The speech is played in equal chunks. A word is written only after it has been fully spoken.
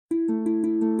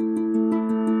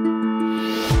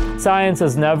Science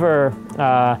is never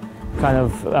kind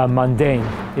of mundane.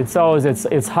 It's always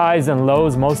it's highs and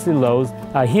lows, mostly lows.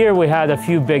 Here we had a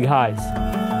few big highs.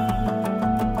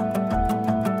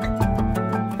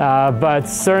 But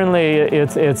certainly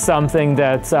it's something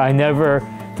that I never,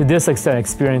 to this extent,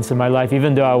 experienced in my life,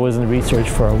 even though I was in research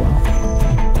for a while.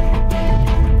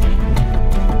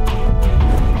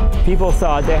 People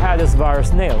thought they had this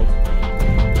virus nailed,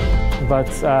 but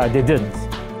they didn't.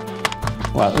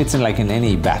 Well, it's like in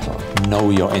any battle, know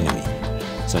your enemy.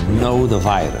 So know the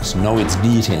virus, know its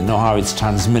detail, know how it's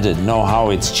transmitted, know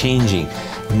how it's changing,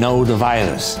 know the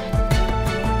virus.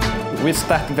 We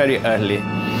start very early.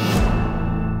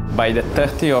 By the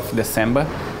 30th of December,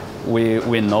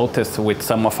 we noticed with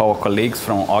some of our colleagues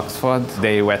from Oxford,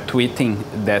 they were tweeting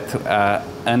that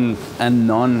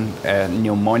unknown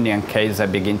pneumonia cases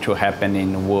begin to happen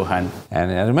in Wuhan.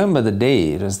 And I remember the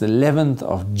day, it was the 11th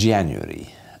of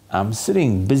January. I'm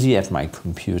sitting busy at my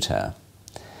computer,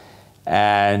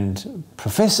 and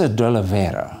Professor De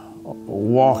Oliveira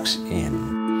walks in.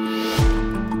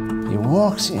 He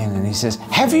walks in and he says,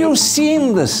 "Have you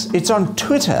seen this? It's on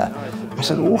Twitter." I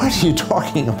said, "What are you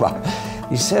talking about?"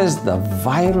 He says, "The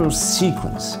viral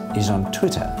sequence is on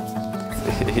Twitter."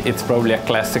 It's probably a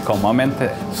classical moment.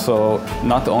 So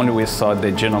not only we saw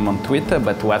the genome on Twitter,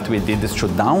 but what we did is to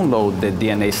download the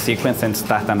DNA sequence and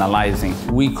start analyzing.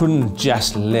 We couldn't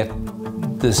just let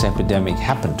this epidemic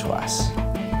happen to us.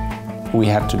 We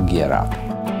had to gear up.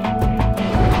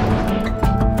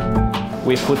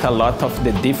 We put a lot of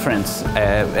the difference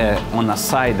on a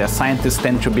side. The scientists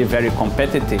tend to be very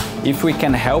competitive. If we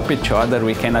can help each other,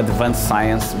 we can advance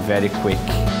science very quick.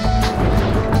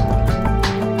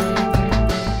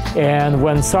 And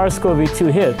when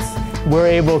SARS-CoV-2 hits, we're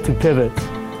able to pivot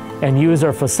and use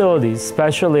our facilities,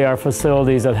 especially our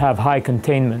facilities that have high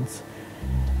containment,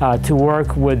 to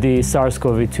work with the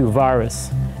SARS-CoV-2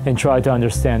 virus and try to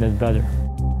understand it better.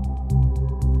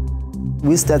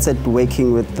 We started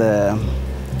working with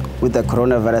the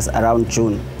coronavirus around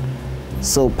June.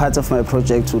 So part of my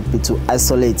project would be to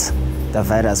isolate the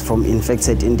virus from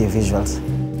infected individuals.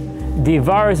 The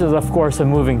virus is, of course, a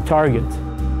moving target.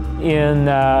 In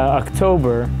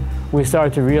October, we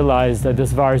started to realize that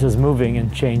this virus is moving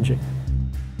and changing.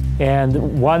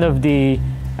 And one of the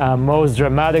most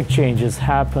dramatic changes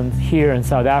happened here in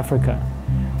South Africa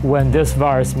when this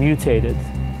virus mutated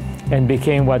and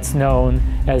became what's known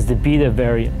as the beta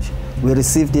variant. We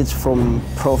received it from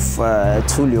Prof.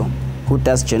 Tulio, who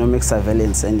does genomic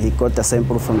surveillance, and he got the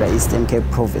sample from the Eastern Cape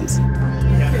province.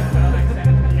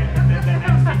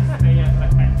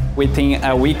 Within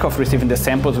a week of receiving the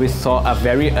samples, we saw a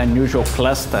very unusual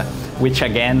cluster, which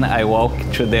again, I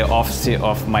walked to the office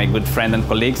of my good friend and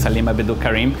colleague, Salim Abdul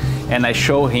Karim, and I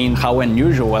showed him how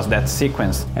unusual was that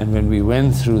sequence. And when we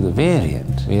went through the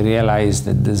variant, we realized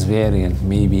that this variant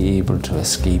may be able to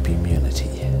escape immunity.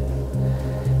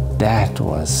 That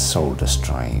was soul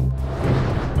destroying.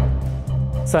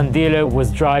 Sandile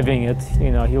was driving it.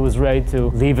 You know, he was ready to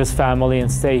leave his family and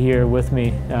stay here with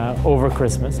me over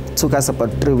Christmas. It took us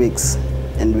about 3 weeks,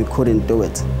 and we couldn't do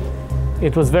it.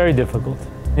 It was very difficult.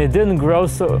 It didn't grow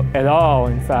at all,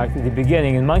 in fact, at the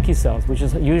beginning in monkey cells, which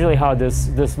is usually how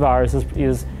this virus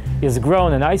is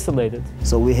grown and isolated.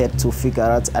 So we had to figure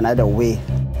out another way.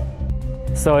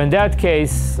 So in that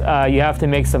case, you have to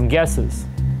make some guesses.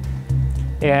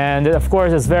 And of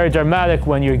course, it's very dramatic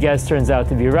when your guess turns out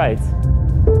to be right.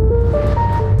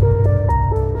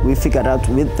 We figured out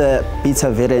with the beta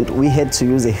variant, we had to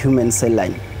use a human cell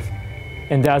line.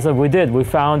 And that's what we did. We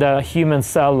found a human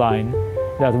cell line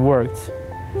that worked.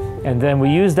 And then we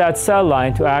used that cell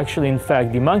line to actually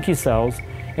infect the monkey cells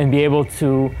and be able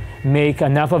to make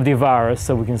enough of the virus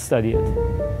so we can study it.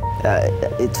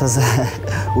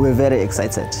 We were very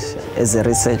excited. As a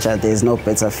researcher, there's no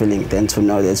better feeling than to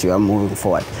know that you are moving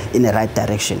forward in the right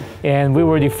direction. And we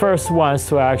were the first ones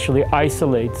to actually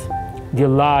isolate the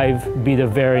live beta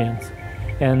variant.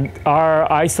 And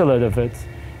our isolate of it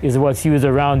is what's used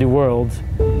around the world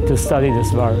to study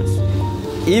this virus.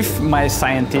 If my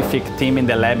scientific team in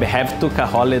the lab have took a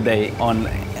holiday on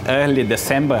early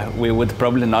December, we would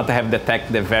probably not have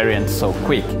detected the variant so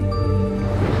quick.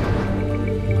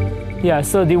 Yeah,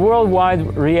 so the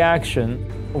worldwide reaction,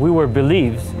 we were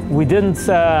believed. We didn't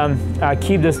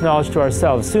keep this knowledge to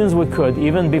ourselves. As soon as we could,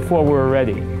 even before we were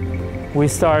ready,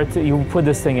 you put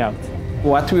this thing out.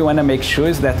 What we want to make sure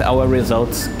is that our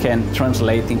results can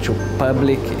translate into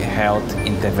public health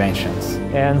interventions.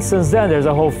 And since then, there's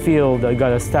a whole field that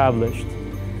got established,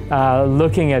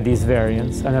 looking at these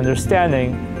variants and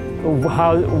understanding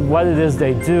what it is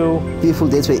they do. People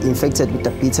that were infected with the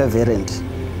beta variant,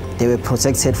 they were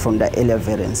protected from the earlier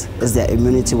variants as their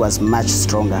immunity was much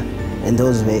stronger. And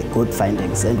those were good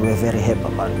findings, and we're very happy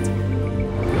about it.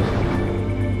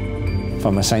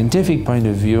 From a scientific point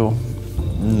of view,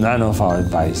 none of our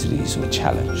advisories were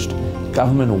challenged.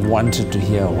 Government wanted to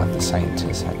hear what the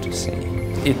scientists had to say.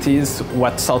 It is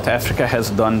what South Africa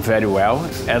has done very well.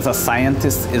 As a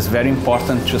scientist, it's very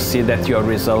important to see that your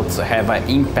results have an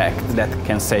impact that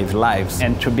can save lives.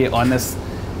 And to be honest,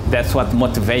 that's what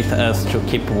motivates us to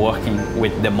keep working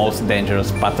with the most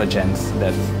dangerous pathogens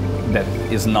that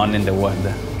is known in the world.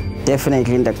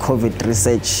 Definitely in the COVID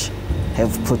research,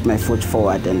 have put my foot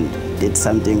forward and did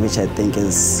something which I think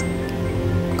is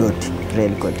good,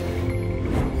 really good.